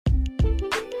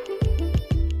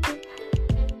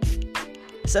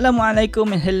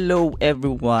Assalamualaikum and hello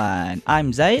everyone.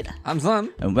 I'm Zaid I'm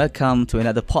Zan. and welcome to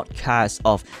another podcast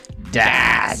of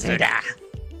Dazida.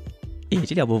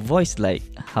 Actually our voice like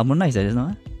harmonized just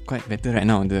now. Quite better right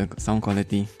now, the sound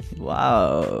quality.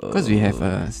 Wow. Because we have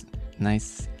a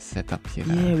nice setup here.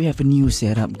 Yeah, we have a new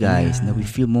setup, guys. Yeah. Now we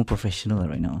feel more professional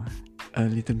right now.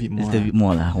 A little bit A more. little bit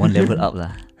more lah. One level up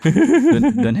lah.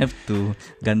 Don't have to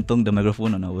gantung the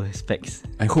microphone on our specs.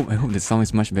 I hope the sound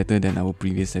is much better than our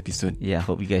previous episode. Yeah,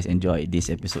 hope you guys enjoy this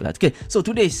episode. Okay, so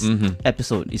today's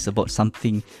episode is about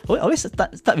something. I always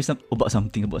start with about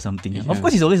something. Yeah. Of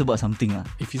course, it's always about something lah.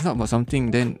 If it's not about something,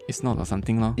 then it's not about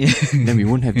something lor. Yeah. Then we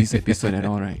won't have this episode at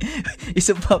all, right? It's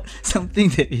about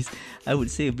something that is, I would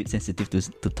say, a bit sensitive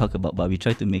to talk about, but we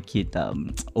try to make it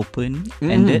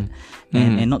open-ended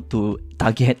and not to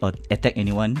target or attack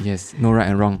anyone. Yes, no right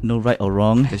and wrong. No right or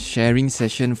wrong. The sharing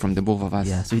session from the both of us.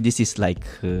 Yeah, so this is like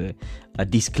a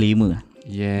disclaimer.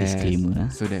 Yes.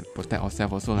 Disclaimer. So that protect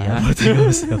ourselves also lah. Yeah, protect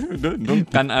ourselves. Don't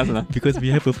can us lah. Because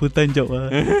we have a full-time job.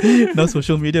 Now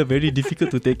social media very difficult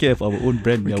to take care of our own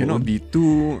brand. We cannot be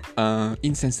too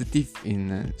insensitive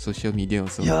in social media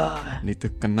also. Yeah.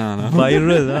 Later kena lah.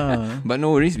 Viral lah. But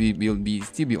no worries, we will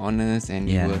still be honest and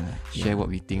Yeah, we will share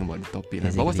what we think about the topic.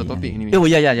 Exactly, But what's the topic anyway? Oh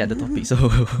yeah, the topic. So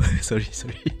sorry.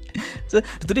 So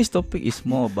today's topic is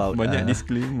more about Banyak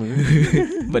disclaimer.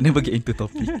 but never get into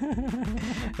topic.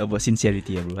 About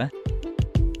sincerity, bro.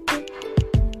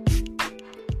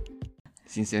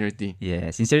 Sincerity.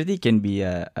 Yeah, sincerity can be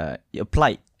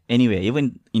applied anywhere,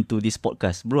 even into this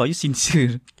podcast. Bro, are you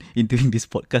sincere in doing this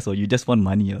podcast or you just want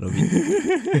money out of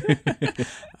it?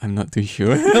 I'm not too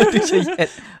sure. Not too sure yet.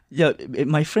 Yeah,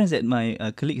 my friends at my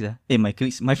colleagues my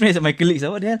friends at my colleagues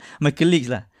what the hell? My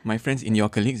colleagues lah. My friends in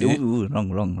your colleagues, is it? Wrong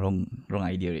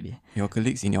idea already. Your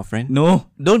colleagues in your friend? No,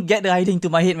 don't get the idea into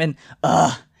my head, man.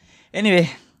 Anyway,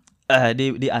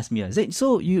 they asked me, Zaid,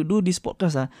 so you do this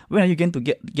podcast, when are you going to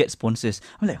get sponsors?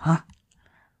 I'm like, huh?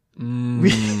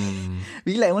 We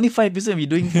like only 5% we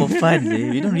doing for fun.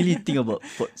 We don't really think about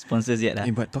sponsors yet.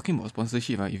 But talking about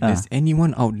sponsorship, if there's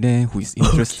anyone out there who is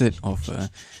interested of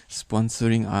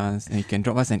sponsoring us, you can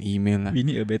drop us an email. We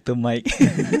need a better mic.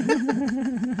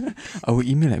 Our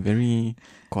email very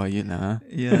quiet lah.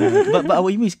 Yeah, but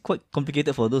our email is quite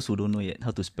complicated for those who don't know yet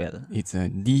how to spell. It's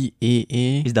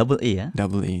DAA. It's double A,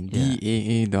 Double A.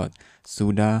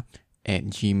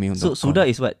 DAA.suda@gmail.com. So Suda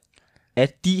is what?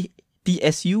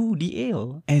 TSUDA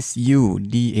or?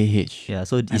 SUDAH. Yeah,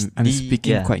 so it's I'm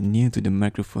speaking quite near to the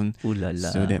microphone Ooh la la.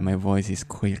 so that my voice is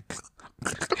quick.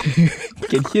 You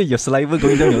can hear your saliva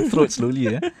going down your throat slowly.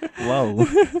 Wow.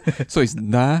 So it's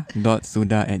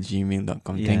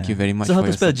da.suda@gmail.com. Thank you very much So how for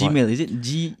to your spell support. Gmail? Is it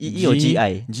G-E-E or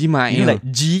G-I? Gmail. You know, like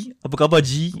G, apa khabar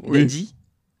G? Then G?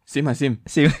 Same.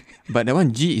 Same. But that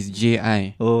one G is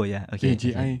JI. Oh yeah, okay.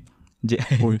 JI.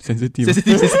 J-I. Oh, sensitive.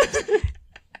 Sensitive.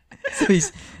 So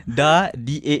it's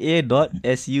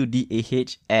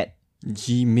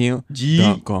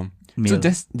gmail.com. So Mail.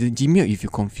 just the Gmail, if you're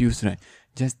confused, right?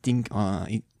 Just think of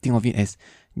it as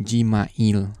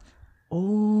Gmail.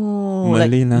 Oh,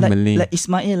 Malay lah, Malay. Like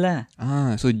Ismail lah.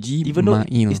 So Gmail. Even though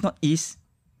it's not is,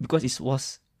 because it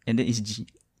was and then it's G.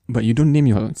 But you don't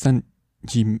name your son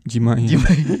Gmail.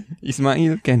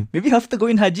 Ismail can. Maybe after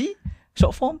going Haji,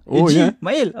 short form. Oh, G, yeah.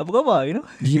 Mail, apa khabar, you know?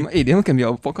 Gmail. That one can be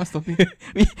our podcast topic.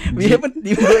 we haven't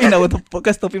even got in our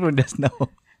podcast topic from just now.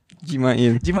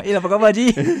 Gmail. Mail, apa khabar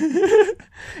Ji?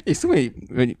 So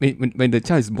when the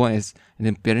child is born and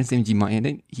then parents name Gmail,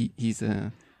 then he's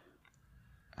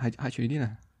Haj already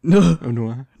lah. No. Oh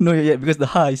no. No yet because the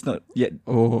ha is not yet.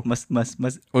 Oh. Must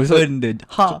Oh, so- earn the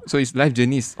ha. So his life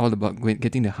journey is all about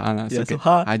getting the ha lah. Yeah, so get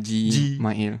ha, Haji G.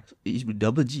 Mail. It's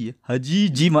double G. Haji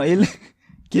Gmail.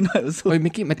 Cannot also. Oh, you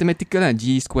make it mathematical lah.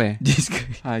 G square. G square.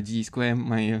 Haji square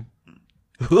Mail.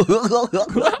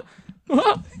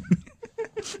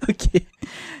 Okay.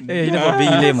 Enough of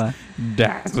being lame.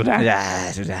 Sudah.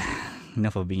 Sudah.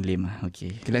 Enough of being lame.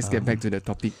 Okay. Okay, let's get back to the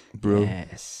topic, bro.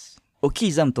 Yes.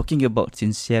 Okay, Zam, talking about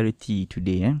sincerity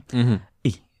today.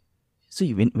 So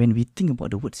when we think about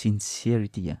the word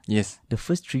sincerity, Yes. the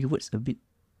first 3 words a bit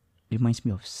reminds me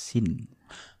of sin.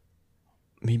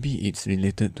 Maybe it's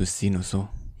related to sin also.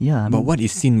 Yeah, But what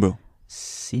is sin, bro?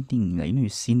 sinning? Like,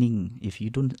 you're sinning. If you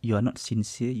are not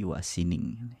sincere, you are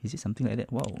sinning. Is it something like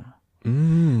that? Wow.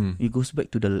 It goes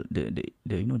back to the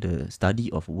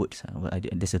study of words.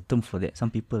 There's a term for that.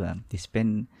 Some people they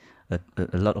spend a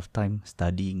lot of time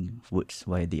studying words,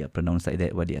 why they are pronounced like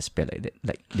that, why they are spelled like that,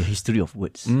 like the history of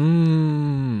words.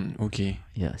 Okay.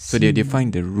 Yeah. So they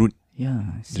define the root.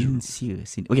 Yeah, sincere.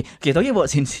 Okay. Talking about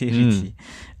sincerity.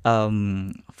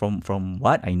 From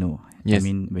what I know, Yes. I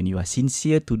mean, when you are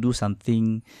sincere to do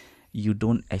something, you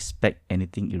don't expect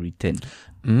anything in return.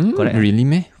 Correct? Really,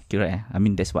 meh? Correct. I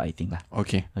mean, that's what I think lah.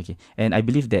 Okay. Okay. And I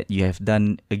believe that you have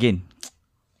done, again,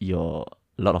 your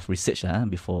lot of research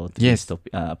before this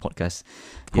podcast.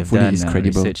 You Hopefully have it's done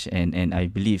credible. research, and I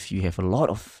believe you have a lot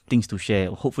of things to share.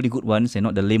 Hopefully good ones and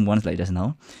not the lame ones like just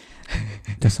now.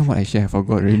 That's not what I share. I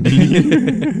forgot already.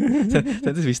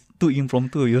 Sometimes we too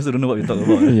impromptu. We also don't know what we talk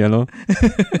about. Yeah, lor.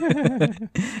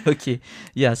 Okay.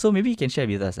 Yeah, so maybe you can share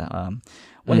with us.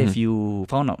 What have you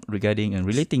found out regarding and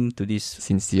relating to this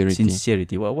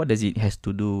sincerity? What does it has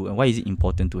to do, and why is it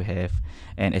important to have?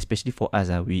 And especially for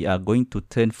us, we are going to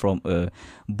turn from a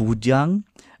bujang,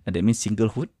 that means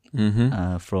singlehood,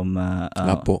 from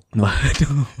Lapuk. No.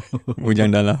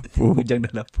 Bujang dah lapuk. bujang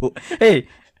dah lapuk. Hey,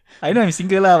 I know I'm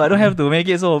single lah, but I don't have to make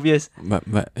it so obvious.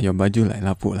 But your baju like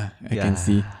lapuk lah. I can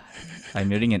see. I'm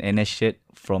wearing an NS shirt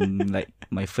from like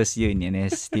my first year in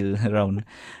NS, still around.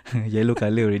 Yellow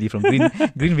colour already, from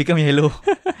green become yellow.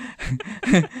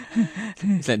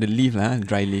 It's like the leaf lah,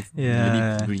 dry leaf.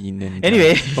 Yeah. Leaf green and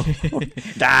Anyway.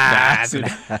 sudah.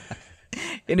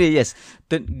 Anyway, yes.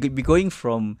 Be going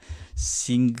from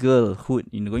singlehood,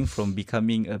 going from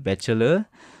becoming a bachelor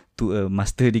to a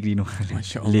master degree. No,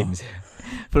 Masya Allah. lame.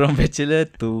 From bachelor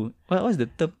to what's the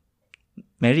term?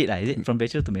 Married lah, is it? From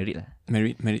bachelor to married lah.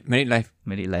 Married life.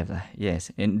 Married life lah.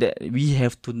 Yes, and that we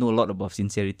have to know a lot about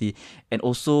sincerity, and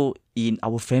also in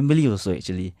our family also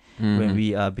actually, when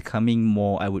we are becoming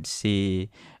more, I would say,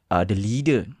 the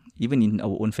leader. Even in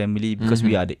our own family, because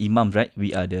we are the imams, right?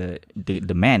 We are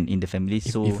the man in the family.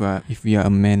 So if we are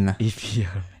a man lah.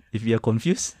 if we are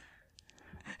confused,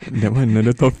 That one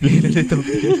another topic.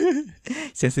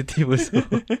 sensitive also.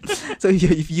 So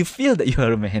if you feel that you are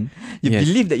a man, you Yes.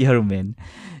 believe that you are a man,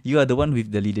 you are the one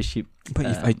with the leadership. But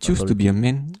if I choose to be a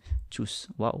man, Choose.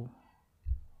 Wow.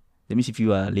 That means if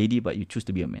you are a lady but you choose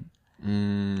to be a man.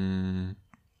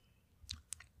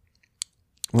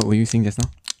 what were you saying just now?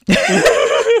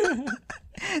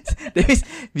 That means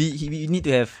we need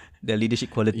to have the leadership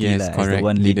quality Yes, lah, as correct. the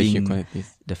one Leadership leading qualities.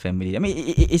 the family. I mean,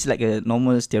 it's like a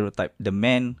normal stereotype. The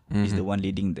man is the one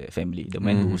leading the family. The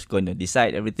man who's going to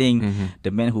decide everything.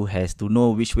 The man who has to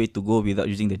know which way to go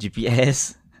without using the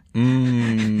GPS.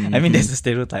 I mean, that's a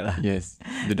stereotype lah. Yes,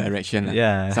 the direction lah.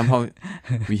 Yeah. Somehow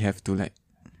we have to like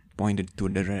point to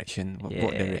the direction.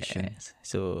 What direction? Yes.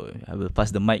 So I will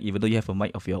pass the mic, even though you have a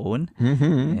mic of your own.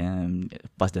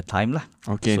 Pass the time lah.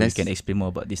 Okay, so let's we can explain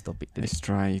more about this topic today. let's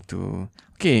try to.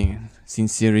 Okay,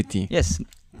 sincerity. Yes.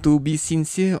 To be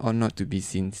sincere or not to be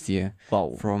sincere.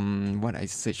 Wow. From what I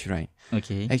searched, right?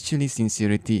 Okay. Actually,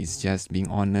 sincerity is just being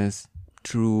honest,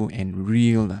 true, and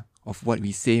real lah, of what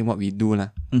we say, what we do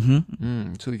lah.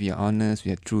 So if we are honest,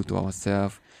 we are true to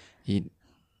ourselves, it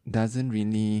doesn't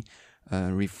really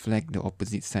reflect the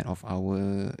opposite side of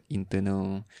our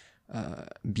internal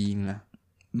being lah.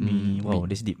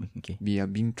 Wow, that's deep. Okay. We are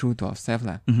being true to ourselves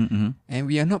lah. And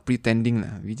we are not pretending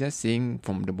lah. We just saying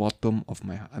from the bottom of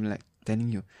my heart. I'm like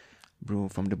telling you,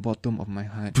 bro, from the bottom of my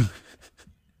heart,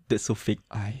 That's so fake.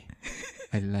 I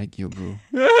like you, bro.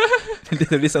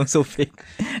 That really sounds so fake.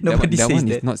 Nobody that says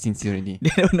one that. is not sincere already.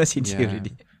 They are not sincere Yeah.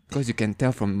 already. Because you can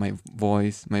tell from my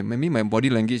voice, my body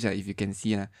language if you can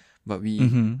see lah. But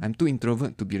I'm too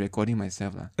introvert to be recording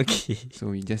myself lah. Okay.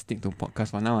 So we just stick to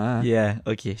podcast for now ah. Yeah.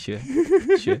 Okay. Sure.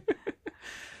 Sure.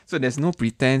 So there's no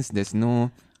pretense, there's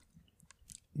no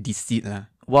deceit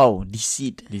lah. Wow.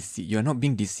 Deceit. You're not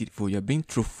being deceitful, you're being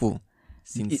truthful.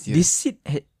 Sincere. Deceit.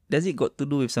 Does it got to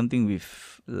do with something with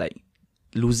like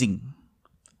losing?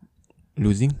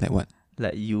 Losing? Like what?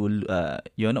 Like you're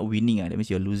not winning. That means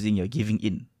you're losing. You're giving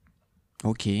in.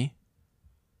 Okay.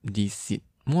 Deceit.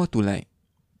 More to like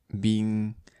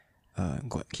being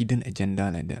got hidden agenda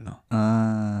like that no?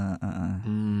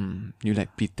 You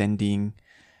like pretending,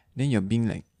 then you're being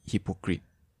like hypocrite.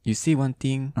 You say one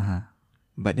thing,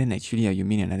 but then actually you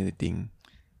mean another thing.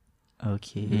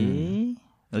 Okay.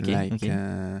 Okay. Like okay.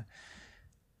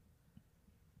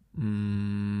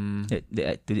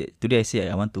 Today I say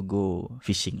I want to go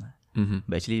fishing,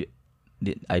 but actually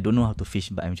I don't know how to fish.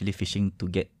 But I'm actually fishing to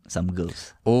get some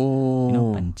girls.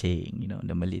 Oh, Pancing.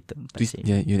 The Malay term. Twist, Pancing.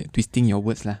 yeah, you're like twisting your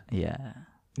words lah. Yeah.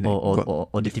 Like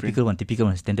Or the different- typical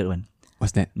one, standard one.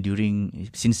 What's that?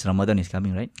 Since Ramadan is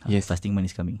coming, right? Yes. Fasting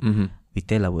month is coming. We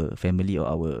tell our family or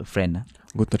our friend.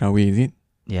 Go Tarawih, is it?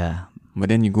 Yeah. But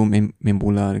then you go main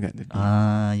bola dekat tepi.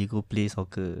 You go play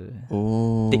soccer.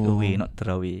 Oh, Take away, not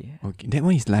tarawih. Okay, that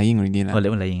one is lying already lah. Oh,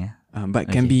 that one lying. But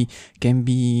can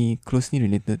be closely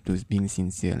related to being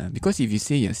sincere lah. Because if you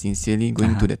say you're sincerely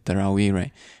going to the Tarawih,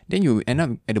 right, then you end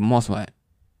up at the mosque, what?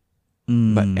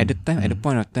 But at the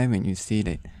point of time when you say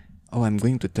that, oh, I'm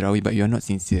going to Tarawih, but you're not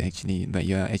sincere actually. But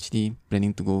you're actually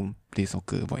planning to go play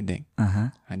soccer, void deck.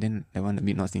 And then that one a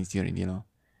bit not sincere already, lor.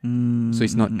 So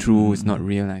it's not true, it's not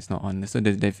real, it's not honest. So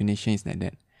the definition is like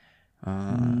that.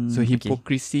 So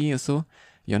hypocrisy also,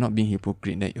 you're not being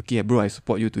hypocrite. Like, okay, bro, I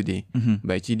support you today.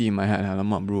 But actually in my heart,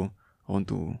 alamak, bro, I want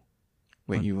to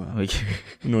whack you.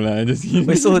 No lah, just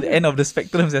so the end of the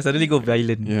spectrum, they suddenly go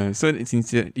violent. Yeah, so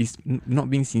sincere is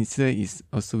not being sincere is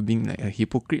also being like a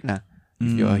hypocrite lah.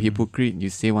 If you're a hypocrite,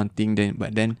 you say one thing,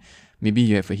 but then maybe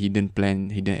you have a hidden plan,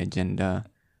 hidden agenda,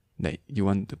 like you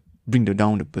want to bring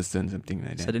down the person, something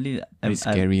like that. Suddenly,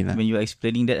 scary lah. When you're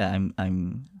explaining that,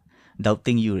 I'm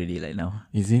doubting you already like now.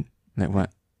 Is it? Like what?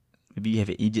 Maybe you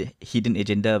have a hidden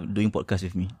agenda doing podcast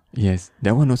with me. Yes,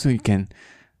 that one also you can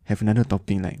have another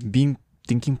topic like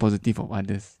thinking positive of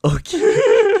others. Okay.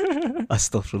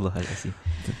 Astaghfirullahaladzim.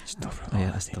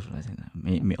 Astaghfirullah. Astaghfirullah.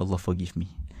 May Allah forgive me.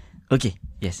 Okay.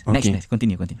 Yes. Okay. Next.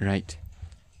 Continue. Right.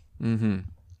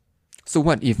 So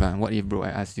what if, bro,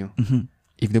 I ask you,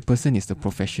 if the person is a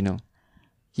professional,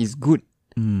 he's good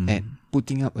at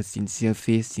putting up a sincere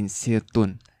face, sincere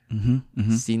tone,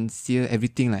 sincere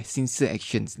everything, like sincere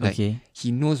actions. Like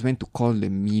he knows when to call the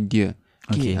media.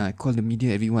 Okay, call the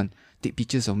media, everyone. Take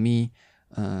pictures of me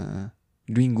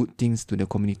doing good things to the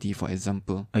community, for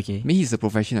example. Okay. Maybe he's a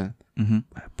professional.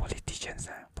 Politicians.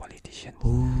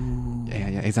 Oh.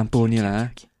 Yeah. Example ni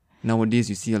lah. Nowadays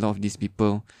you see a lot of these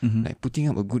people like putting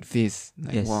up a good face.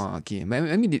 Like wow, okay. But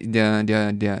I mean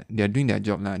they're doing their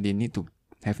job lah. They need to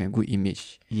have a good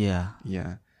image. Yeah.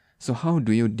 So how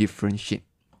do you differentiate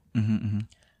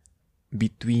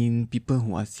between people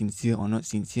who are sincere or not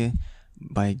sincere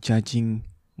by judging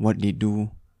what they do?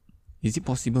 Is it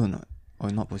possible or not? Or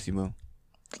not possible?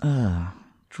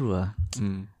 True.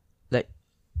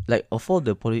 Like of all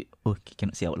the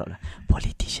cannot say out loud lah.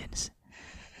 Politicians.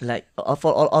 Like of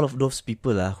all of those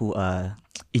people who are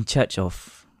in charge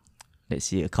of, let's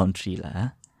say, a country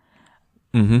lah.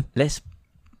 Let's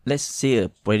say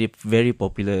a very, very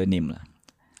popular name lah.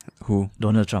 Who?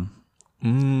 Donald Trump.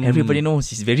 Everybody knows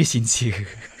he's very sincere.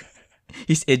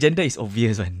 His agenda is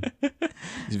obvious one.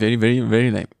 It's very, very,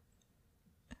 very like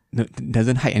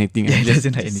doesn't hide anything.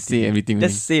 Doesn't hide anything. Say everything.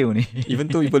 Just say only. Even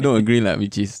though people don't agree lah,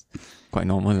 which is quite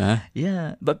normal lah.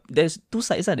 Yeah, but there's two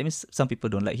sides lah. That means some people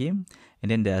don't like him,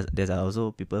 and then there's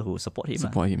also people who support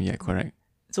him. Yeah, correct.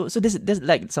 So there's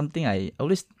like something I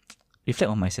always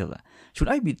reflect on myself lah. Should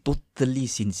I be totally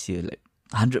sincere, like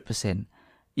 100%?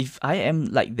 If I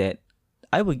am like that,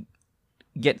 I will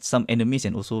get some enemies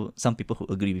and also some people who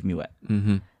agree with me. What?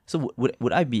 So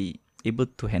would I be able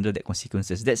to handle that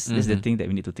consequences? That's the thing that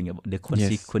we need to think about. The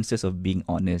consequences of being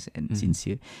honest and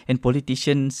sincere. And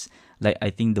politicians, like I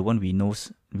think the one we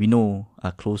know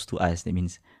are close to us. That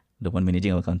means the one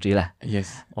managing our country lah.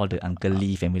 Yes. All the Uncle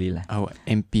Lee family lah. Our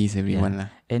MPs, everyone lah.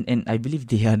 And I believe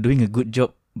they are doing a good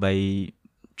job by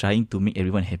trying to make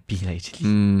everyone happy lah actually.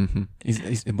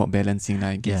 It's about balancing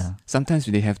lah, I guess. Yeah. Sometimes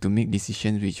they have to make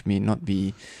decisions which may not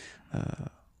be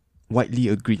widely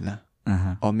agreed lah.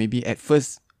 Or maybe at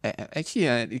first, actually,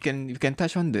 you can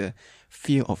touch on the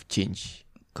fear of change.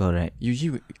 Correct.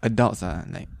 Usually adults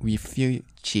like we fear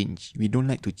change. We don't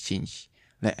like to change.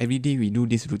 Like every day we do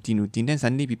this routine. Then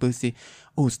suddenly people say,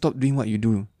 "Oh, stop doing what you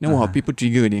do." Then people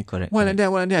trigger ni. Correct. Why like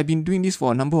that? I've been doing this for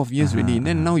a number of years already.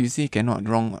 Then now you say cannot,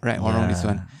 wrong, right or wrong this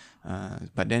one.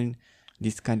 But then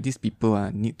these people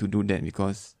need to do that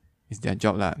because it's their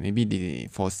job lah. Maybe they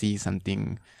foresee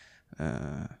something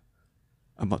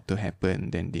about to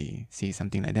happen, then they say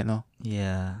something like that, no?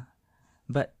 Yeah,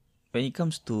 but when it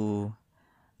comes to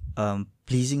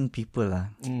pleasing people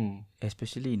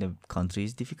especially in the country,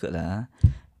 it's difficult lah.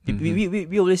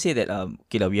 We always say that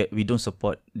we don't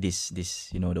support this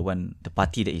the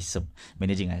party that is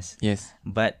managing us. Yes.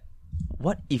 But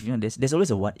what if there's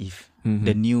always a what if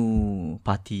the new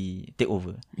party take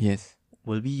over? Yes.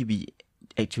 Will we be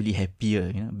actually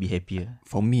happier? Be happier?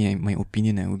 For me, my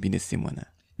opinion would be the same one.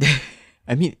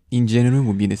 I mean, in general,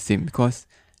 would be the same because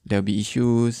there'll be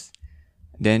issues.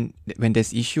 Then, when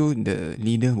there's issue, the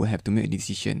leader will have to make a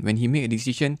decision. When he make a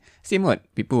decision, same what?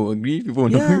 People will agree, people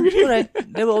will not agree. Yeah, correct.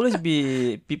 There will always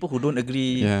be people who don't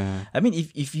agree. Yeah. I mean,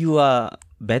 if you are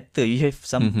better, you have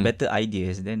some better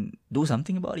ideas, then do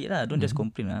something about it lah. Don't just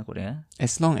complain lah. Correct.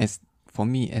 As long as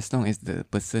the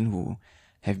person who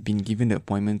have been given the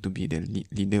appointment to be the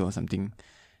leader or something,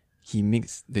 he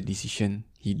makes the decision,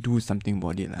 he do something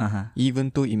about it lah.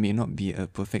 Even though it may not be a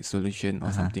perfect solution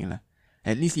or something lah.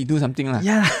 At least he do something lah.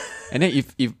 Yeah. And then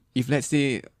if let's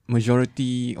say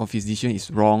majority of his decision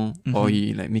is wrong or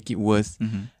he like make it worse,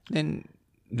 then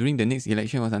during the next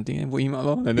election or something, vote him out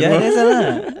lor. Yeah, that's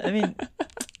lah. I mean,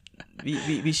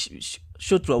 we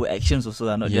show through our actions also,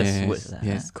 not just words.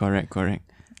 Yes, correct.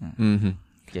 Mm-hmm.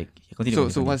 Okay,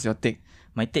 continue. So what's your take?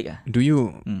 My take? Do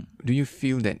you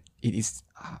feel that it is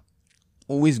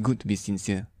always good to be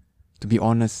sincere, to be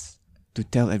honest, to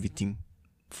tell everything?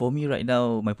 For me right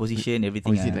now, my position,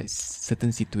 everything. Or is it like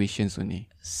certain situations only?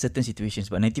 Certain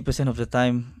situations, but 90% of the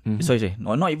time. Sorry,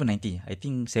 no, not even 90. I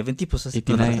think 70%.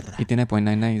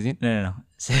 89.99 is it? No.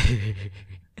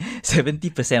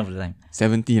 70% of the time.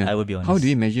 70 I will be honest. How do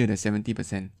you measure the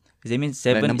 70%? Does it mean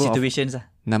 7 number situations?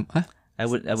 I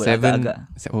would 7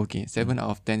 agak. Okay, 7 out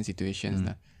of 10 situations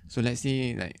lah. So let's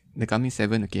say like the coming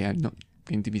 7, okay, I'm not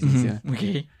going to be sincere.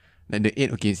 Okay. Like the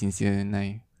 8, okay, sincere. 9.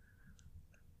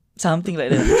 Something like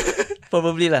that.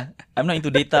 Probably lah. I'm not into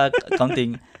data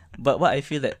counting, but what I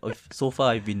feel that so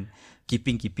far I've been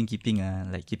keeping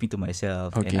like keeping to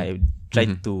myself, okay. and I try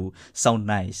to sound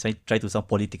nice. I try to sound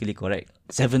politically correct.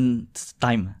 7th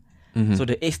time. So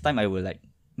the 8th time I will like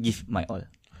give my all.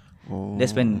 Oh.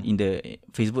 That's when in the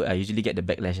Facebook I usually get the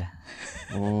backlash.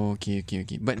 Oh, okay.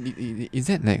 But is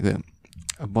that like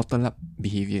a bottle up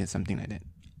behavior, something like that?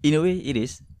 In a way, it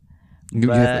is.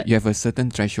 You have a certain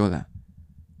threshold lah.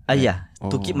 Yeah,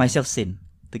 to keep myself sane,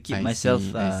 to keep myself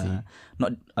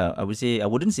not. I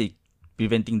wouldn't say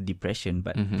preventing depression,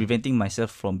 but preventing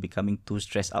myself from becoming too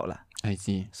stressed out lah. I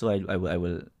see. So I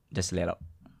will just let out.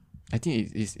 I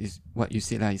think it's what you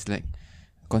said lah. It's like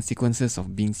consequences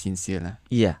of being sincere lah.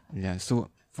 Yeah.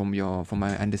 So from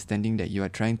my understanding that you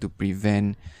are trying to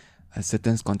prevent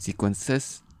certain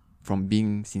consequences from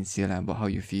being sincere lah, about how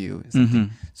you feel.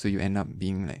 So you end up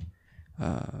being like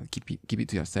keep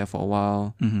it to yourself for a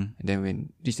while. And then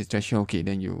when reach the threshold, okay,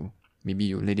 then maybe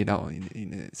you let it out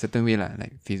in a certain way lah,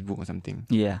 like Facebook or something.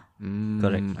 Yeah.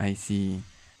 Correct. I see.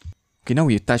 Okay, now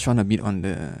we touch on a bit on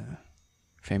the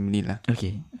family lah.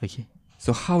 Okay.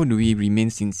 So how do we remain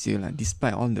sincere lah,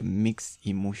 despite all the mixed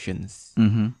emotions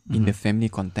in the family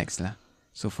context lah?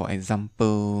 So for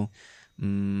example,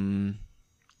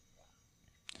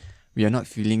 we are not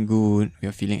feeling good, we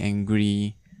are feeling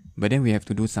angry, but then we have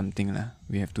to do something lah.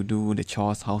 We have to do the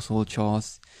chores, household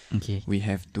chores. Okay. We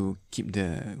have to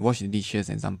wash the dishes,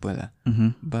 example lah.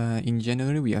 But in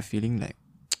general, we are feeling like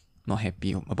not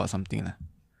happy about something lah.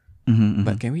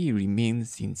 But can we remain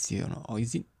sincere, or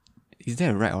is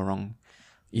there a right or wrong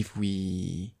if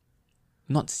we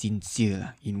not sincere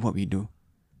lah in what we do?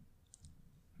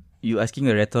 You asking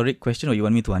a rhetoric question, or you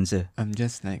want me to answer? I'm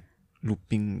just like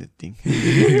looping the thing.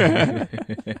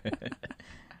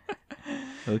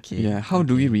 Okay. Yeah. How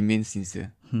do we remain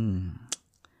sincere?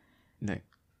 Like,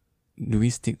 do we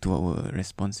stick to our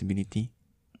responsibility?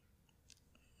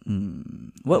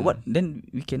 What then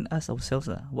we can ask ourselves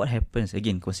what happens,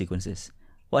 again, consequences.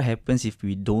 What happens if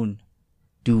we don't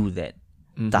do that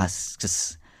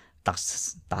tasks,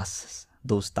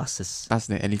 those tasks? Task,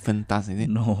 the elephant task, is it?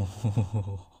 No.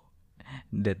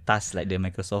 The task, like the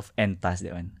Microsoft End task,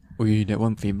 that one. Oh, that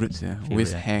one favorites, yeah.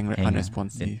 Always hang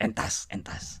unresponsive. End task.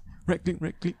 Right click.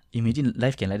 Imagine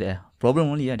life can like that. Problem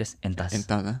only, just end task. End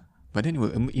task, but then it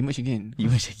will emerge again.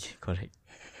 Correct.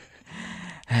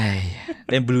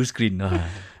 Then blue screen.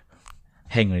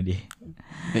 Hang already.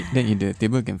 Then in the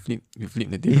table can flip. You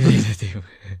flip the table.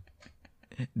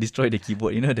 Destroy the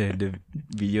keyboard. You know the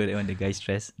video, that one, the guy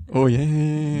stressed. Oh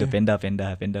yeah. The panda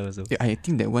also. Yeah, I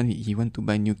think that one he want to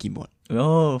buy new keyboard.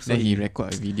 Oh, so then he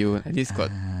record a video. At least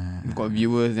got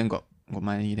viewers, then got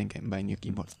money, then can buy new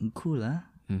keyboard. Cool, huh?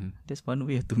 That's one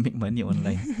way to make money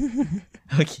online.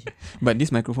 Okay. But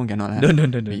this microphone cannot. No.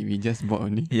 We just bought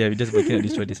only. Yeah, we just cannot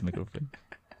destroy this microphone.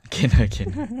 Cannot.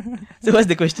 So what's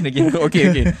the question again?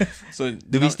 Okay. So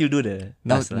do we still do the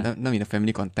task now in the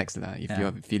family context lah? If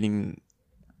you are feeling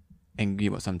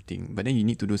angry about something, but then you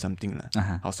need to do something lah.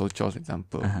 Household chores,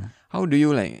 example. How do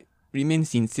you like remain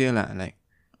sincere lah? Like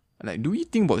do we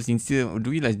think about sincere, or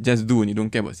do we like just do and you don't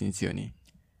care about sincere ni?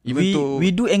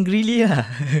 We do angrily lah.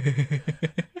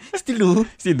 Still do.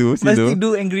 Still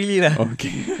do angrily lah.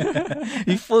 Okay.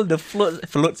 We fold the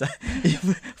floats.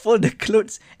 Fold the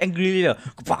clothes angrily lah.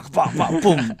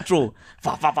 Boom, throw.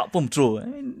 Boom, throw.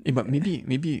 But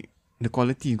maybe the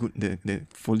quality is good. The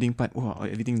folding part, wow,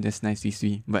 everything just nice,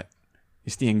 sweet. But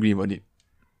you're still angry about it.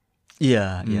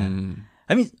 Yeah.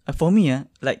 I mean, for me,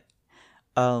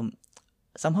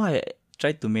 somehow I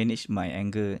try to manage my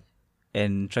anger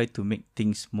and try to make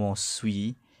things more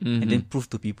sweet, and then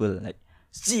prove to people like,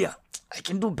 see, I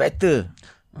can do better.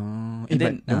 And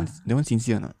then that one's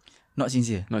sincere or not? Not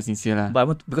sincere. Not sincere lah.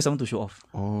 But because I want to show off.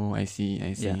 Oh, I see.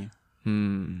 Yeah.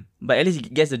 But at least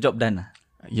it gets the job done.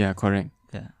 Yeah, correct.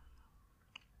 Yeah.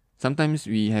 Sometimes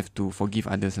we have to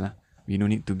forgive others lah. We don't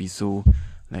need to be so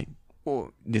like,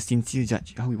 the sincere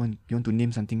judge. How you want to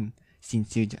name something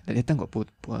sincere judge. That time got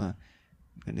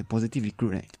the positive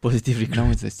recruit, right? Positive recruit.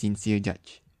 Now it's a sincere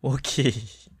judge. Okay.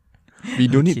 We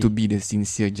don't need to be the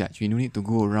sincere judge. We don't need to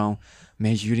go around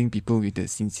measuring people with the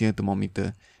sincere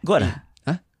thermometer. Got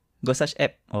Huh? Got such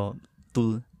app or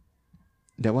tool?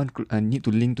 That one need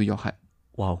to link to your heart.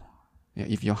 Wow. Yeah,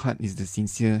 if your heart is the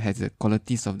sincere, has the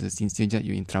qualities of the sincere judge,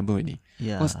 you're in trouble already.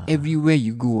 Yeah. Because everywhere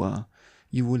you go,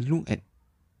 you will look at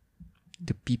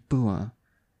the people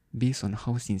based on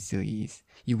how sincere he is.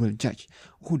 You will judge.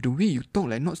 Oh, the way you talk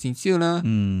like not sincere lah.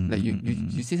 Like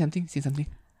you say something.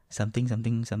 Something.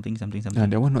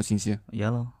 That one not sincere.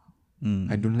 Yeah lor.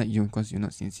 I don't like you because you're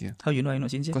not sincere. How you know I'm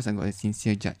not sincere? Because I got a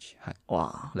sincere judge heart.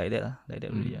 Wow, like that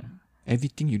really.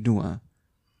 Everything you do, I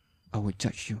will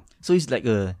judge you. So it's like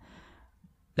a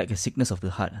sickness of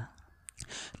the heart.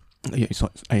 Yeah,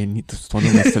 I need to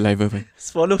swallow my saliva first.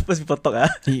 Swallow first before talk.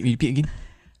 Hey, repeat again.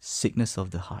 Sickness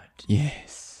of the heart.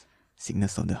 Yes,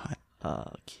 sickness of the heart.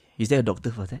 Okay. Is there a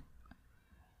doctor for that?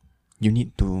 You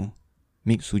need to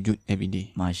make sujud every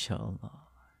day. Masya Allah.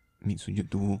 Make sujud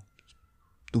to who?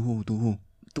 To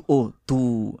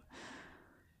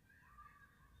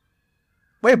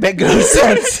why background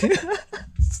sounds?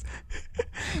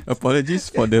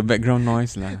 Apologies for the background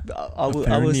noise lah.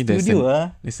 Our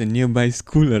studio there's a nearby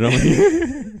school around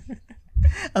here.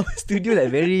 Our studio like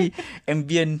very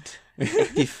ambient,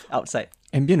 active outside.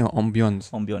 Ambient or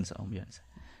ambience? Ambience.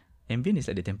 Ambient is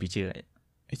like the temperature, right?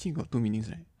 Actually got 2 meanings,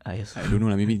 right? Yes. I don't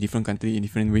know lah. Maybe different country,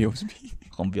 different way of speaking.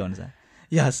 Ambience.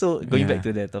 Yeah. So going back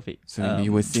to the topic. So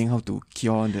you were saying how to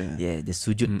cure the the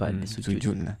sujud part. The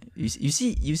sujud lah.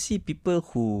 You see people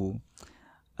who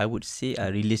I would say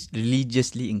are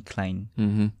religiously inclined.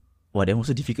 Wow, they're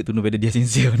also difficult to know whether they're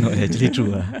sincere or not. Actually,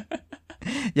 true.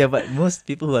 Yeah, but most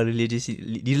people who are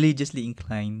religiously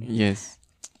inclined, yes,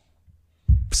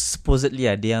 supposedly,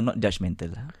 they are not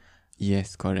judgmental.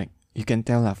 Yes, correct. You can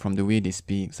tell from the way they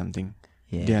speak something.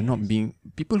 Yes. They are not being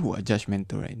people who are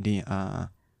judgmental, right? They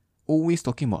are always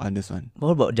talking about others one.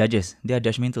 What about judges? They are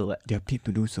judgmental, what? They are paid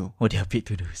to do so. Oh, they are paid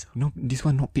to do so. No, this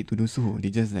one not paid to do so. They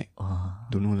just like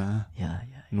don't know lah. Yeah.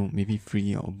 No, maybe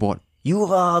free or bought. You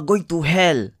are going to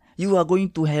hell. You are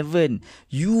going to heaven.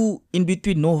 You in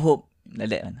between, no hope.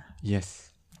 Like that one.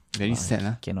 Yes. Very sad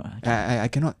lah. Cannot. I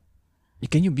cannot.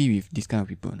 Can you be with this kind of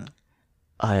people? No?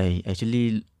 I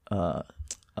actually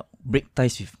break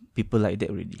ties with people like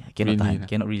that already. I cannot really, tahan.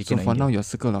 Cannot really. So cannot for enjoy. now, your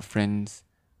circle of friends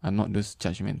are not those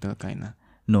judgmental kind lah.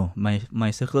 No,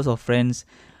 my circles of friends.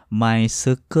 My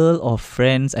circle of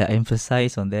friends, I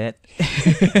emphasize on that,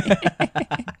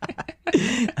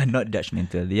 are not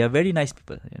judgmental. They are very nice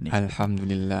people.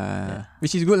 Alhamdulillah. Yeah.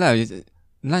 Which is good lah.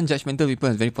 Non-judgmental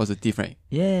people is very positive, right?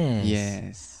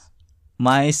 Yes.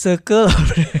 My circle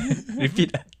of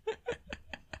repeat.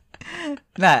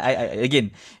 I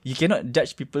again, you cannot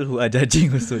judge people who are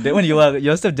judging also. That one you're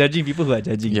yourself judging people who are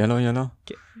judging. Yeah, no.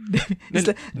 Okay.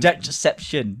 It's like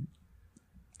judgeception.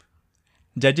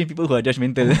 Judging people who are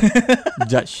judgmental.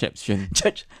 Judgeception.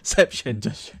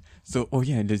 So,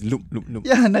 there's loop.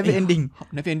 Yeah, never ending.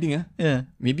 Never ending,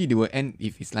 Yeah. Maybe they will end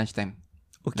if it's lunchtime.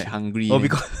 Okay. Like hungry.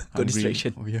 Because got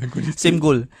distraction. Oh, yeah, got distraction. Same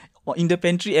goal. In the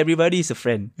pantry, everybody is a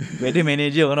friend. Whether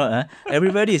manager or not,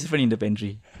 everybody is a friend in the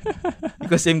pantry.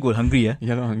 Because same goal, hungry.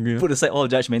 Yeah, hungry. Put aside all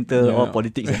judgmental, all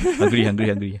politics.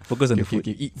 Hungry. Focus on the food.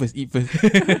 Okay. Eat first.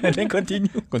 Then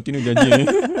continue. Continue judging.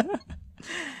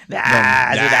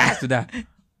 Sudah.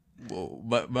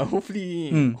 But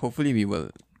hopefully we will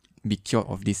be cured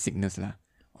of this sickness lah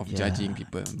of judging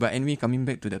people. But anyway, coming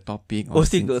back to the topic.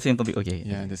 Still the same topic. Okay.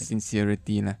 Yeah, the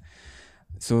sincerity lah.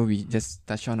 So we just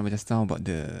touch on just now about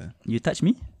the. You touch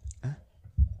me?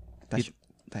 Touch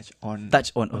on.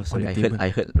 Oh, sorry, I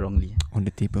heard wrongly. On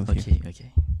the table.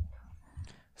 Okay.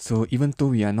 So even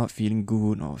though we are not feeling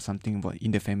good or something about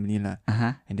in the family lah,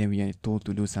 and then we are told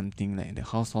to do something like the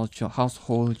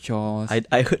household chores.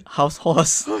 I heard house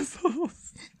horse.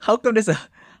 How come there's a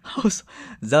house?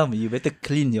 Zam, you better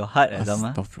clean your heart,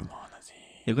 Zam.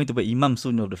 You're going to be imam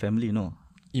soon of the family, no?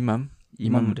 Imam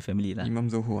of the family lah.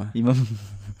 Imam Zohor. Imam.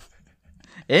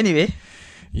 Anyway.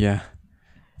 Yeah.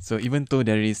 So even though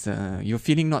there is you're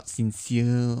feeling not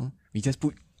sincere, we just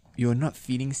put you're not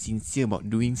feeling sincere about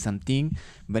doing something,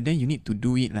 but then you need to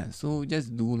do it lah. So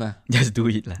just do lah. Just do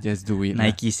it lah.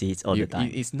 Nike says all the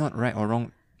time. It's not right or wrong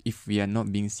if we are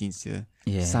not being sincere.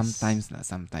 Yes. Sometimes.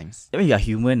 I mean, we are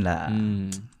human lah.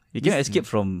 You cannot escape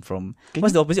from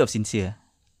what's the opposite of sincere?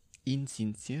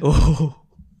 Insincere. Oh.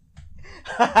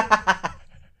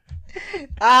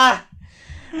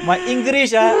 My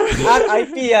English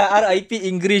RIP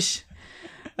English.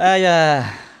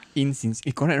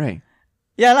 Insincere. Correct, right?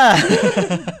 Yeah lah.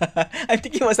 I'm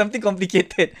thinking about something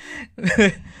complicated.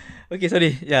 Okay,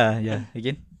 sorry. Yeah.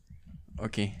 Again.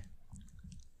 Okay.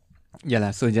 Yeah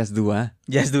lah. So just do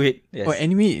Just do it. Yes. Oh,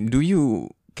 anyway,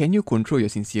 can you control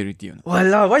your sincerity or not?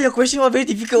 Walao, why your question all very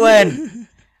difficult one?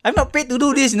 I'm not paid to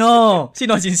do this, no. See,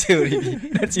 not sincere already.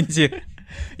 Not sincere.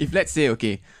 If let's say,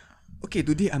 okay,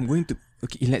 today I'm going to,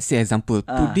 let's say example,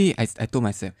 today I told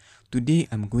myself, today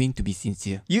I'm going to be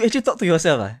sincere. You actually talk to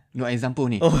yourself, No, example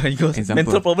ni. Oh, your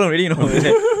mental problem already, no?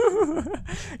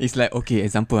 It's like, okay,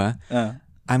 example,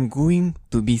 I'm going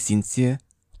to be sincere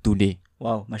today.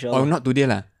 Wow, Masya Allah. Or not today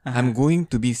lah. I'm going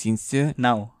to be sincere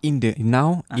Now. in the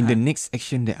next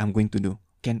action that I'm going to do.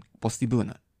 Can possible or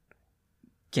not?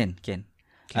 Can.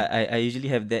 I usually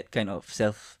have that kind of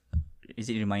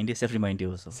self-reminder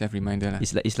also. Self-reminder lah.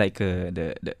 It's like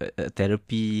the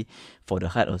therapy for the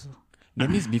heart also.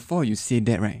 That means before you say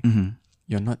that, right?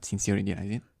 You're not sincere already,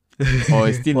 is it? Or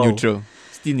it's still neutral?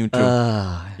 Still neutral.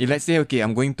 If let's say, okay,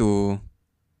 I'm going to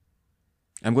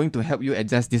help you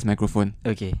adjust this microphone.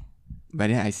 Okay. But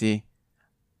then I say,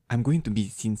 I'm going to be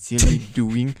sincerely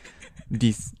doing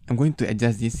this. I'm going to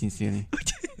adjust this sincerely.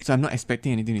 So I'm not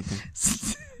expecting anything in return.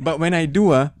 But when I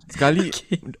do, sekali,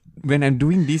 when I'm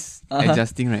doing this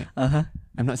adjusting, right?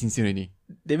 I'm not sincere already.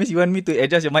 That means you want me to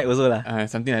adjust your mic also lah?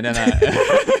 Something like that lah.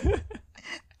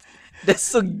 That's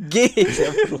so gay,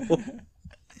 bro.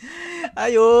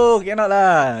 Ayo, cannot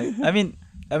lah. I mean,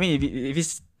 if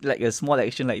it's like a small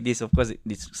action like this, of course,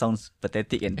 it sounds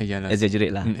pathetic and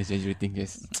exaggerate lah. Exaggerating,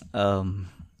 yes.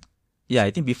 Yeah,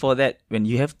 I think before that, when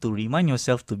you have to remind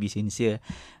yourself to be sincere,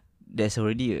 there's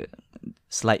already a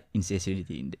slight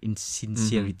insincerity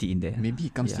in there. Maybe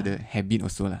it comes to the habit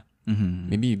also lah.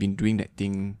 Maybe you've been doing that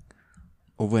thing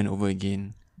over and over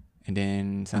again, and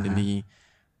then suddenly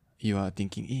you are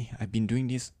thinking, I've been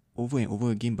doing this over and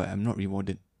over again, but I'm not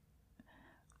rewarded.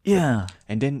 Yeah.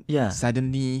 And then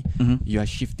suddenly you are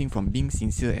shifting from being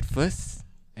sincere at first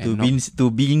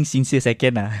to being sincere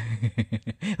second lah.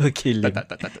 Okay, lame.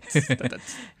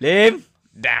 Lame.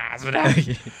 Dah, sudah.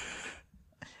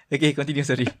 Okay, continue,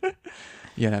 sorry.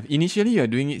 Yeah, initially you are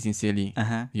doing it sincerely.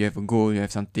 You have a goal, you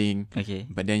have something. Okay.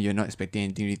 But then you're not expecting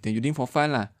anything in return. You're doing for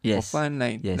fun lah. Yes. For fun,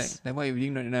 like what you're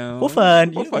doing right now. For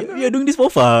fun. We are doing this for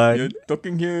fun. You're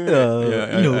talking here.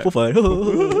 For fun.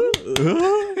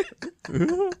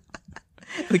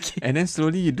 Okay. And then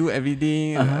slowly you do every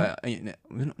day.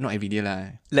 Not every day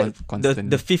lah. Like constant.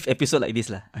 the fifth episode like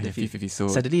this lah. The fifth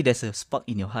episode. Suddenly there's a spark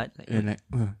in your heart.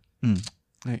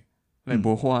 Like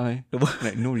bohua,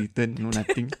 like no return, no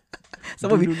nothing.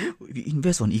 Some we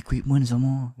invest on equipment some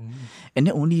more. And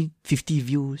then only 50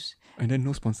 views. And then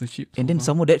no sponsorship. And then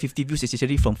some more that 50 views is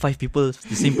actually from 5 people,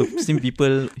 the same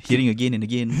people hearing again and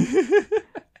again.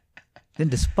 Then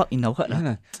the spark in our heart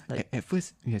lah. Like, at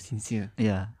first we are sincere.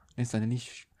 Yeah. Then suddenly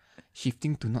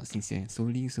shifting to not sincere.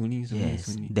 Slowly. Yes,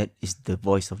 that is the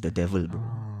voice of the devil, bro.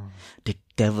 The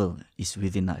devil is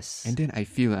within us. And then I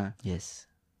feel yes.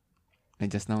 Like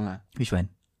just now lah. Which one?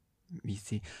 We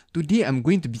say, today I'm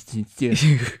going to be sincere.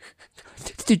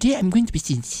 Today I'm going to be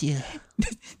sincere.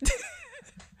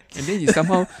 And then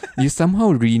you somehow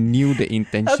renew the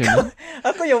intention.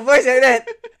 How come your voice like that?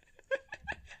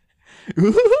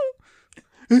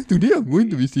 Today I'm going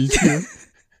to be sincere.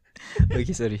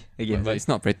 Okay, sorry. Again. But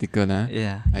it's not practical lah.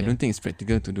 Yeah. I don't think it's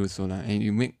practical to do so lah. And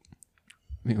you make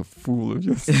a fool of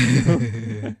yourself.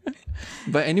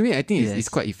 But anyway, I think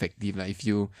it's quite effective lah. If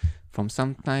you from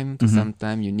some time to some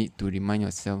time you need to remind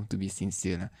yourself to be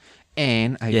sincere lah.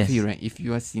 And I feel right, if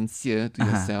you are sincere to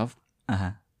yourself,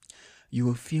 you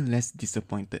will feel less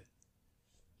disappointed.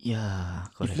 Yeah,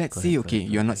 correct. If let's say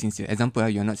you're not sincere. Example,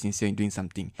 you're not sincere in doing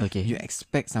something. Okay. You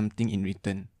expect something in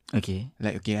return. Okay.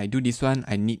 Like I do this one,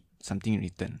 I need something in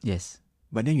return. Yes.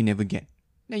 But then you never get.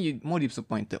 Then you're more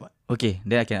disappointed. What? Okay,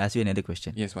 then I can ask you another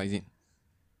question. Yes, what is it?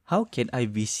 How can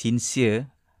I be sincere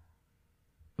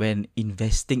when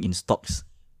investing in stocks?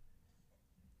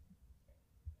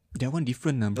 That one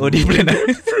different. Oh, different.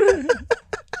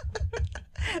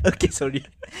 Okay, sorry.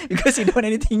 Because you don't want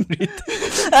anything in return.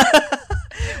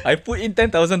 I put in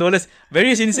 $10,000.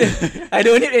 Very sincere. I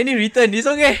don't need any return. It's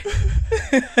okay.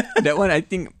 That one I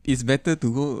think is better to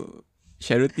go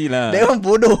charity lah. That one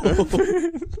bodoh.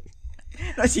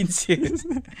 Not sincere.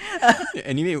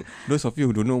 Anyway, those of you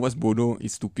who don't know what's bodoh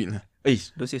is stupid lah.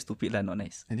 Don't say stupid lah, not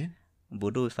nice. And then?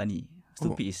 Bodoh is funny.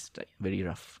 Stupid is like very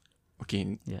rough.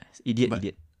 Okay. Yeah.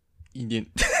 Idiot.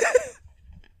 Idiot.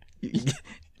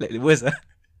 Like the worst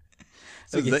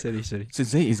So sorry. So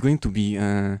Zai is going to be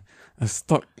a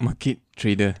stock market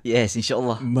trader. Yes,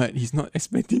 inshallah. But he's not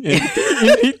expecting anything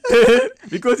in return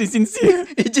because he's sincere.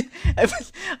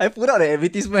 I put out an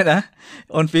advertisement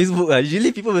on Facebook.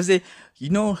 Usually people will say, you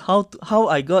know how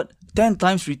I got 10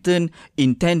 times return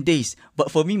in 10 days.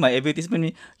 But for me, my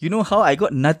advertisement, you know how I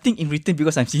got nothing in return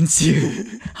because I'm sincere.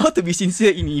 How to be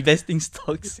sincere in investing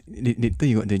stocks. Later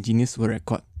you got the Guinness World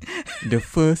Record. The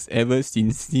first ever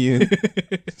sincere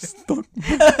stock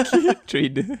market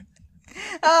trader.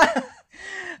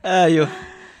 Ayo.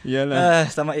 Yalah.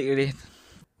 Stomach ache already.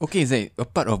 Okay, Zaid, a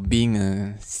part of being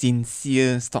a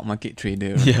sincere stock market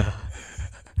trader, Yeah.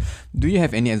 do you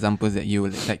have any examples that you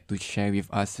would like to share with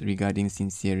us regarding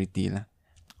sincerity lah?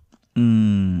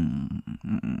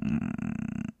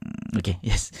 Okay,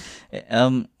 yes.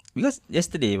 Because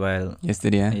yesterday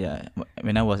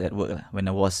when I was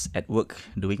at work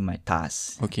doing my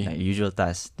tasks, Okay. like usual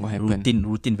tasks, What happened?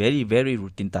 routine, very very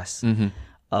routine tasks.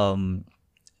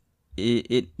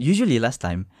 It usually last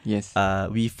time, Yes.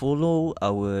 we follow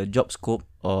our job scope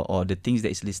or the things that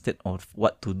is listed of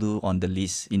what to do on the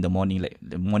list in the morning, like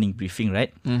the morning briefing,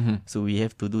 right? So we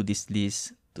have to do this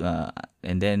list,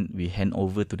 and then we hand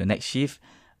over to the next shift.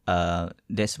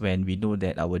 That's when we know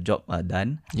that our job are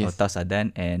done, our Yes. tasks are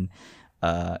done, and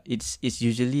it's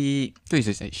usually So it's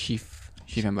just like shift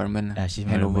environment lah. shift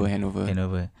handover.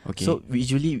 handover. Okay. So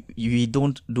we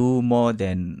don't do more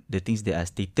than the things that are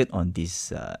stated on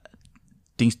this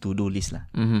things to do list lah.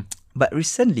 But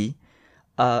recently,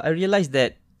 I realized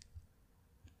that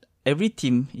every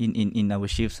team in our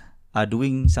shifts are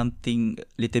doing something a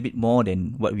little bit more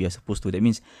than what we are supposed to. That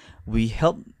means we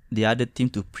help the other team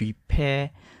to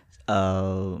prepare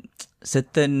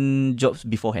certain jobs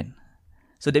beforehand.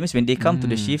 So that means when they come to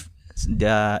the shift,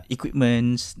 their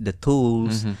equipments, the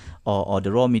tools, or the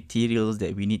raw materials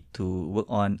that we need to work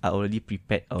on are already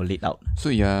prepared or laid out. So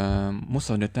yeah,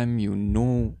 most of the time you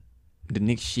know the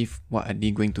next shift what are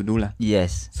they going to do lah.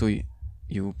 Yes. So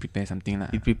you prepare something lah.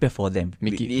 We prepare for them.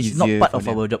 Make it It's not easier part for of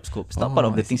them. our job scope. It's not part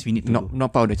of the things we need to do.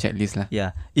 Not part of the checklist lah.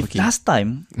 Yeah. If Okay. last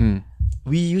time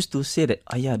we used to say that,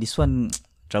 this one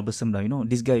troublesome lah. You know,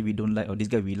 this guy we don't like or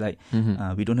this guy we like.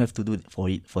 We don't have to do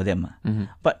for them.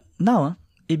 But now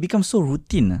it becomes so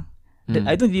routine that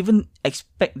I don't even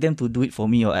expect them to do it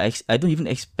for me, or I don't even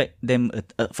expect them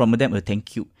from them a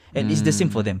thank you. And it's the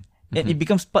same for them. And it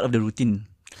becomes part of the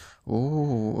routine.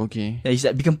 Oh, okay. It's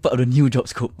like become part of the new job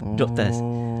scope, job task.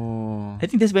 I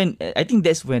think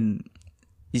that's when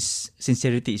is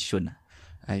sincerity is shown.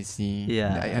 I see.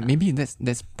 Yeah. Maybe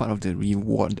that's part of the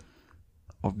reward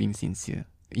of being sincere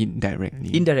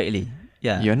indirectly. Indirectly,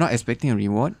 yeah. You're not expecting a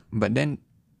reward, but then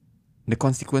the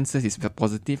consequences is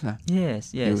positive lah. Yes.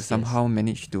 You somehow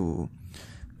manage to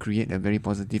create a very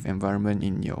positive environment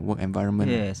in your work environment.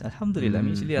 Yes, Alhamdulillah.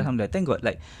 Actually, Alhamdulillah. Thank God.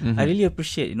 Like, I really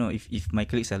appreciate, if my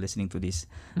colleagues are listening to this,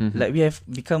 like we have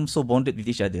become so bonded with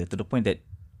each other to the point that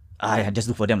I just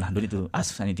do for them lah. Don't need to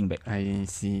ask anything back. I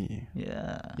see.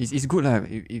 Yeah. It's good lah.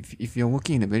 If you're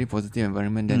working in a very positive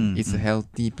environment, then it's a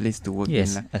healthy place to work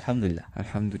Yes, in lah. Alhamdulillah.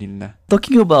 Alhamdulillah.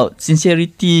 Talking about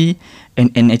sincerity and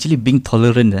actually being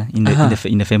tolerant in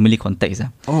the family context.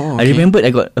 Oh, I okay. remembered I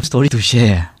got a story to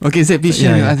share. Okay, Zed, please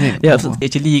share with us. Zed. Yeah, so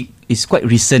actually, it's quite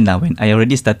recent now when I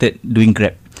already started doing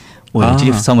Grab.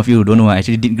 Actually, some of you don't know, I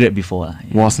actually did Grab before.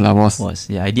 Was.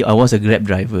 Yeah, I was a Grab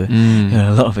driver.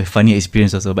 A lot of funny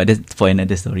experience also, but that's for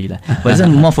another story lah. But this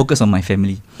one more focused on my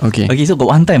family. Okay. So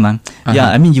got one time,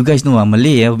 I mean, you guys know,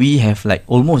 Malay, we have like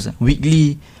almost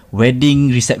weekly wedding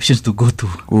receptions to go to.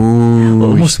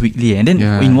 Oh, Almost weekly. And then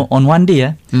on one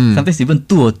day, sometimes even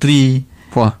 2 or 3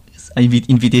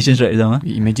 invitations right now.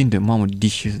 Imagine the amount of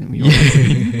dishes,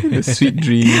 the sweet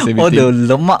drinks, everything. All the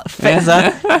lemak fats.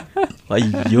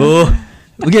 Aiyo.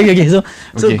 Okay. So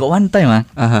got one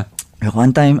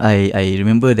time, I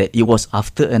remember that it was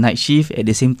after a night shift. At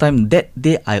the same time, that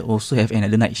day I also have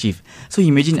another night shift. So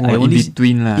imagine I only in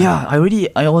between lah. Yeah,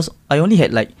 I only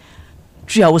had like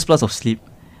 3 hours plus of sleep.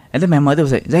 And then my mother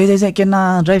was like, Zai, can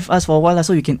drive us for a while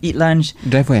so you can eat lunch.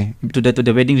 Drive where? To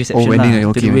the wedding reception.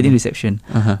 Wedding, to the wedding reception.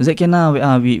 Zai,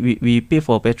 we pay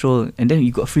for petrol, and then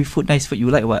you got free food, nice food. You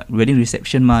like what? Wedding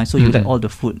reception so you like all the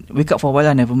food. Wake up for a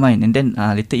while, never mind. And then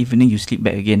later evening you sleep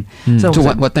back again. So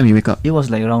what time you wake up? It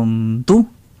was like around 2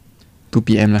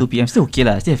 PM lah. 2 PM. Still okay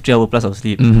lah. Still have 3 hours plus of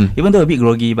sleep. Even though a bit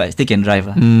groggy, but still can drive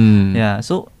lah. Yeah.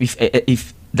 So if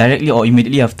directly or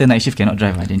immediately after night shift cannot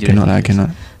drive lah.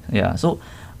 Cannot. Yeah. So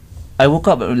I woke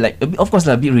up like of course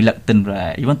a bit reluctant,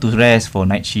 right? You want to rest for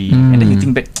night shift, and then you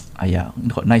think back,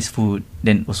 got nice food,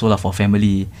 then also for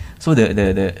family. So the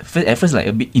at first like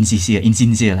a bit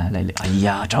insincere lah, like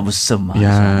troublesome.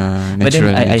 Yeah, but then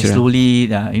I natural. slowly,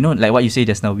 like what you say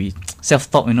just now, we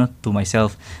self-talk, to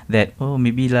myself that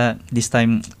maybe this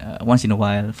time once in a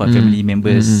while for family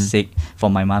members' sake,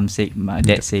 for my mom's sake, my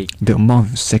dad's sake. The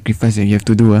amount of sacrifice that you have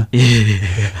to do.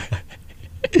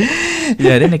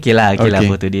 Yeah, then okay lah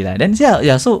for today lah. Then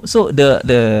so the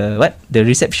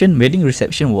wedding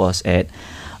reception was at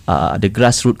the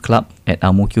Grassroots Club at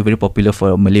Ang Mo Kio, very popular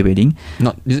for a Malay wedding.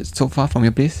 Not, is it so far from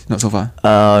your place? Not so far.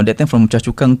 That time from Choa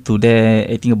Chu Kang to there,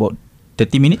 I think about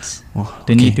 30 minutes.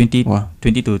 20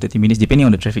 to 30 minutes, depending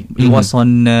on the traffic. It was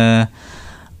on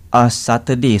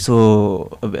Saturday,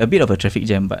 so a bit of a traffic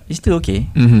jam, but it's still okay.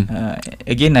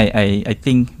 Again, I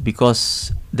think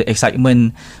because the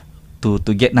excitement to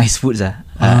get nice foods,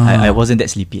 I wasn't that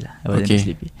sleepy lah. I wasn't that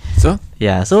sleepy. So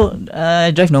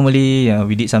I drive normally.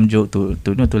 We did some joke to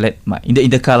let in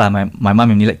the car lah. My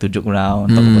mom and me like to joke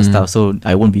around, talk about stuff, so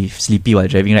I won't be sleepy while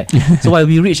driving, right? So while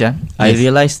we reach, I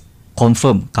realized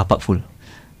confirm car park full.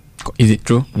 Is it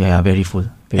true? Yeah, very full.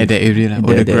 At that area,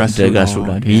 the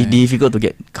grassroots. Difficult to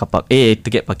get car park. To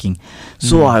get parking.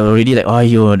 So I already like,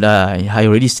 I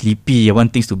already sleepy. I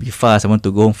want things to be fast. I want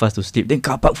to go home fast to sleep. Then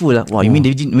car park full. Wow, you mean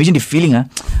imagine the feeling?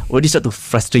 Already start to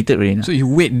frustrated already. So you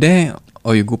wait there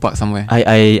or you go park somewhere?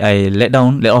 I let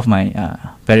off my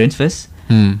parents first.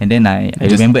 And then I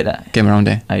remembered that. Came around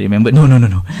there. I remembered. No.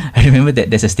 I remember that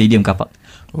there's a stadium car park.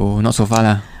 Oh, not so far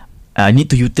lah. I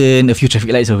need to U-turn a few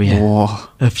traffic lights away.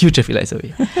 A few traffic lights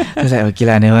away. So I was like, okay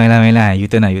lah, never mind lah,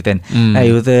 U-turn. I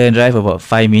U-turn, drive about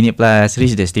 5 minutes plus,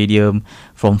 reach the stadium.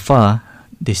 From far,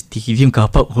 the stadium car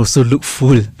park also look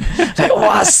full. Like,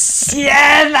 wah,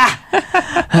 sian lah.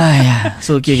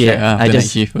 So okay.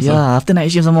 After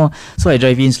night shift some more. So I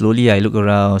drive in slowly, I look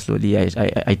around slowly.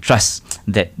 I trust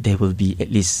that there will be at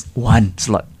least one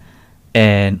slot.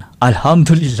 And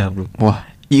Alhamdulillah, bro. Wah.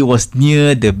 It was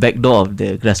near the back door of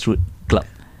the Grassroots Club,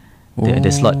 the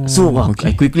slot. So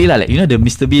I quickly lah, like, you know, the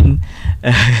Mr. Bean,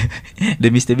 the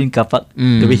Mr. Bean car park,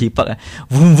 the way he park,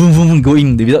 boom,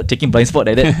 going without checking blind spot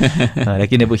like that.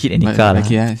 Like he never hit any car.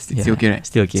 Still okay, right?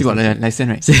 Still okay. Still got the license,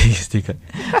 right? Still got.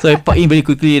 So I park in very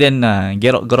quickly, then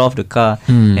got off the car,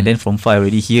 and then from far I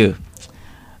already hear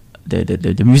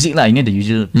the music lah, you know, the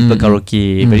usual people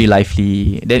karaoke, very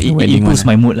lively. Then it improves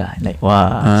my mood lah. Like,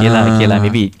 wow, okay lah,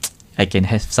 maybe I can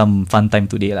have some fun time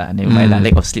today lah. Never mind lah,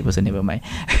 lack of sleep also never mind.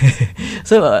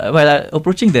 So while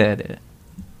approaching the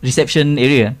reception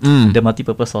area, the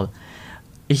multi-purpose hall,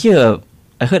 I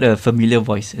heard a familiar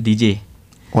voice, a DJ.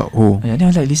 What? Oh. Then I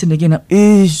was like, listen again.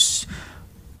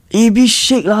 AB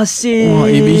Shake lah, say.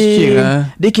 AB Shake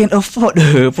lah. They can afford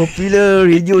the popular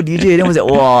radio DJ. Then I was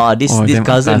like, wow, this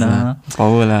cousin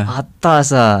power lah.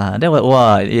 Atas lah. Then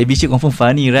wow, AB Shake confirm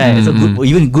funny, right? So good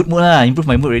mood lah. Improve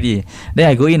my mood already.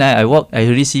 Then I go in, I walk. I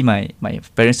already see my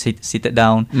parents seated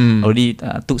down. Already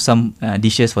took some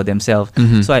dishes for themselves.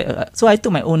 So I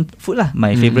took my own food lah.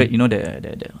 My favorite, you know, the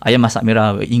ayam masak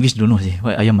merah. English don't know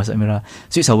what ayam masak merah.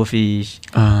 Sweet sour fish.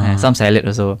 Some salad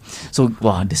also. So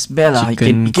wow, the smell lah. You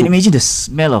can imagine the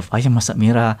smell of ayam masak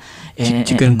merah and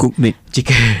chicken cooked meat.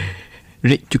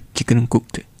 Chicken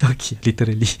cooked. Okay,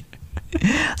 literally.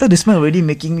 So the smell already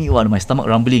making me my stomach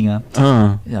rumbling.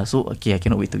 Yeah, so okay, I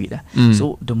cannot wait to eat.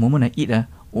 So the moment I eat,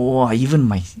 even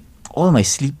all my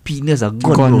sleepiness are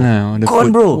gone, bro. Gone,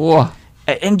 bro. Wow.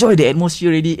 I enjoy the atmosphere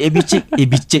already. AB Shake,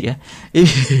 AB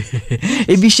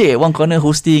Shake at one corner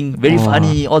hosting, very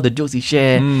funny, all the jokes he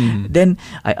share. Then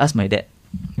I asked my dad,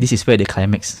 this is where the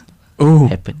climax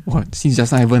happen. What? Since just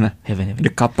now haven't.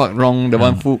 The car park wrong, the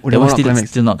one food. That one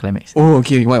still not climax. Oh,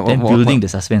 okay. What? Building the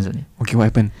suspense only. Okay, what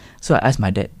happened? So I asked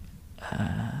my dad,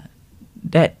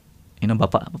 Dad, you know,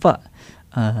 Bapa,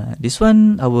 this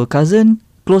one our cousin,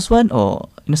 close one, or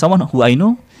you know, someone who I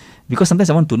know? Because sometimes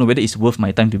I want to know whether it's worth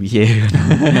my time to be here.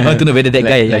 I want to know whether that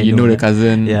guy, like you know the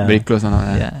cousin, very close or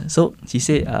not. Yeah. So he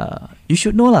said, you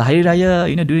should know lah, Hari Raya,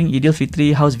 you know, during Idul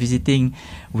Fitri, house visiting,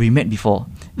 we met before.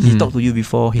 He talked to you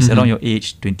before. He's around your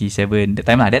age, 27. That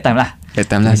time lah.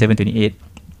 27, 28.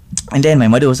 And then my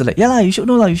mother also like, yeah lah, you should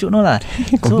know lah.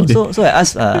 So I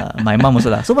asked my mom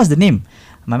also lah. So what's the name?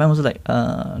 My mom also like,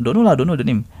 don't know the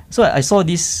name. So I saw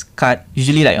this card,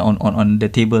 usually like on the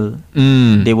table.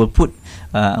 They will put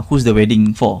who's the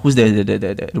wedding for, who's the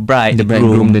bride, the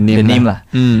groom, the name lah.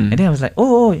 And then I was like,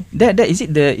 that is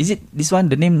it this one,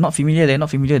 the name not familiar,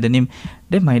 the name.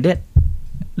 Then my dad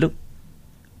looked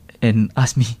and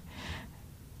asked me,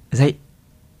 Zaid,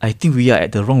 I think we are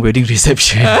at the wrong wedding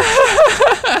reception.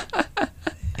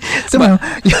 So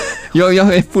you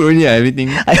have food already,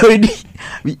 everything.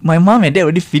 My mom and dad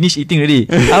already finished eating already.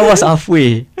 I was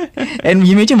halfway. And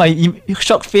you imagine my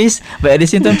shocked face, but at the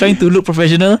same time trying to look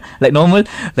professional, like normal,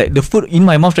 like the food in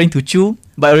my mouth trying to chew,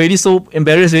 but already so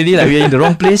embarrassed already, like we're in the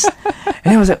wrong place.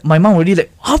 And I was like, my mom already like,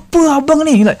 apa abang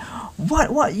ni? Like,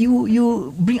 what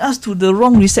you bring us to the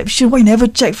wrong reception? Why you never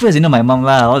check first? You know, my mom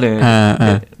lah, all the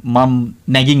mom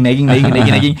nagging. Then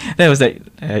I was like,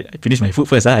 I finish my food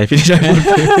first. I finish my food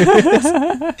first.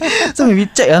 So when we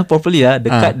check properly, the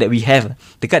card that we have,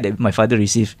 the card that my father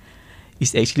received,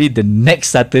 is actually the next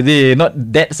Saturday, not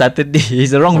that Saturday.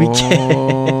 It's the wrong weekend.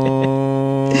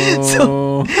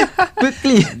 So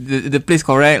quickly, the place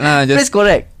correct lah. Place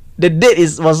correct. The date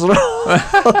was wrong.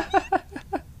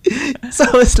 So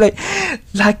it's like,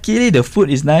 luckily the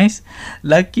food is nice.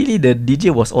 Luckily the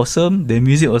DJ was awesome. The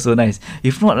music was so nice.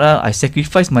 If not, I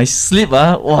sacrificed my sleep.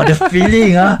 Wow, the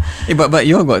feeling. But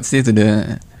you all got say to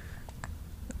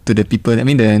the people. I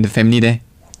mean the family there.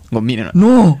 Got meet or not?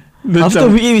 No. After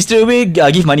we eat, we straight away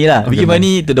give money lah. We give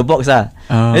money to the box lah.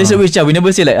 And so we never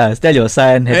say like tell your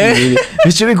son happy baby. We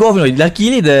straight away go off.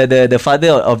 Luckily the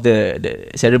father of the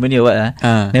ceremony or what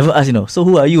never ask. So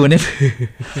who are you? Never.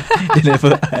 They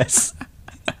never ask.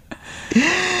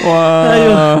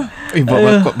 Wow.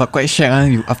 But quite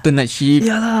shag. You after night shift.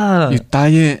 Yeah lah. You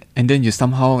tired and then you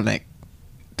somehow like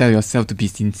tell yourself to be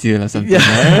sincere or something.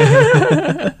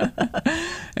 Yeah.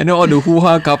 And then all the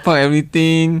hoo-ha, car park,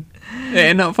 everything.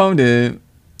 And not found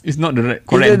it's not the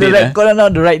correct date.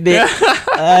 Not the right date.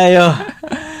 Ayo.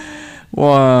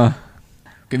 Wow.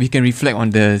 Okay, we can reflect on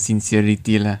the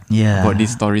sincerity lah. Yeah. About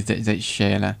these stories that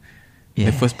share lah. Yes.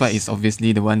 The first part is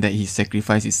obviously the one that he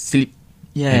sacrificed his sleep.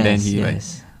 Yes. And then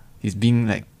he's being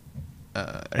like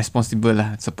responsible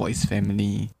lah, support his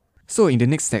family. So in the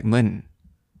next segment,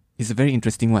 it's a very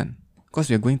interesting one. Because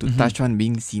we are going to touch on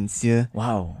being sincere.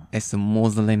 Wow. As a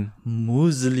Muslim.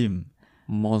 Muslim.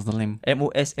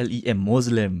 M-O-S-L-E-M.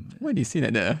 Muslim. Why do you say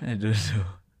that? I don't know.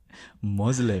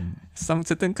 Muslim. Some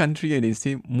certain country they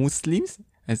say Muslims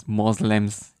as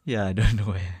Muslims. Yeah, I don't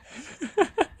know.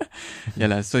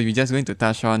 Yeah lah. So we're just going to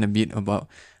touch on a bit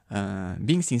about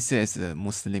being sincere as a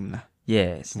Muslim lah.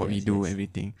 Yes. What we do,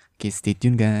 everything. Okay, stay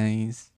tuned, guys.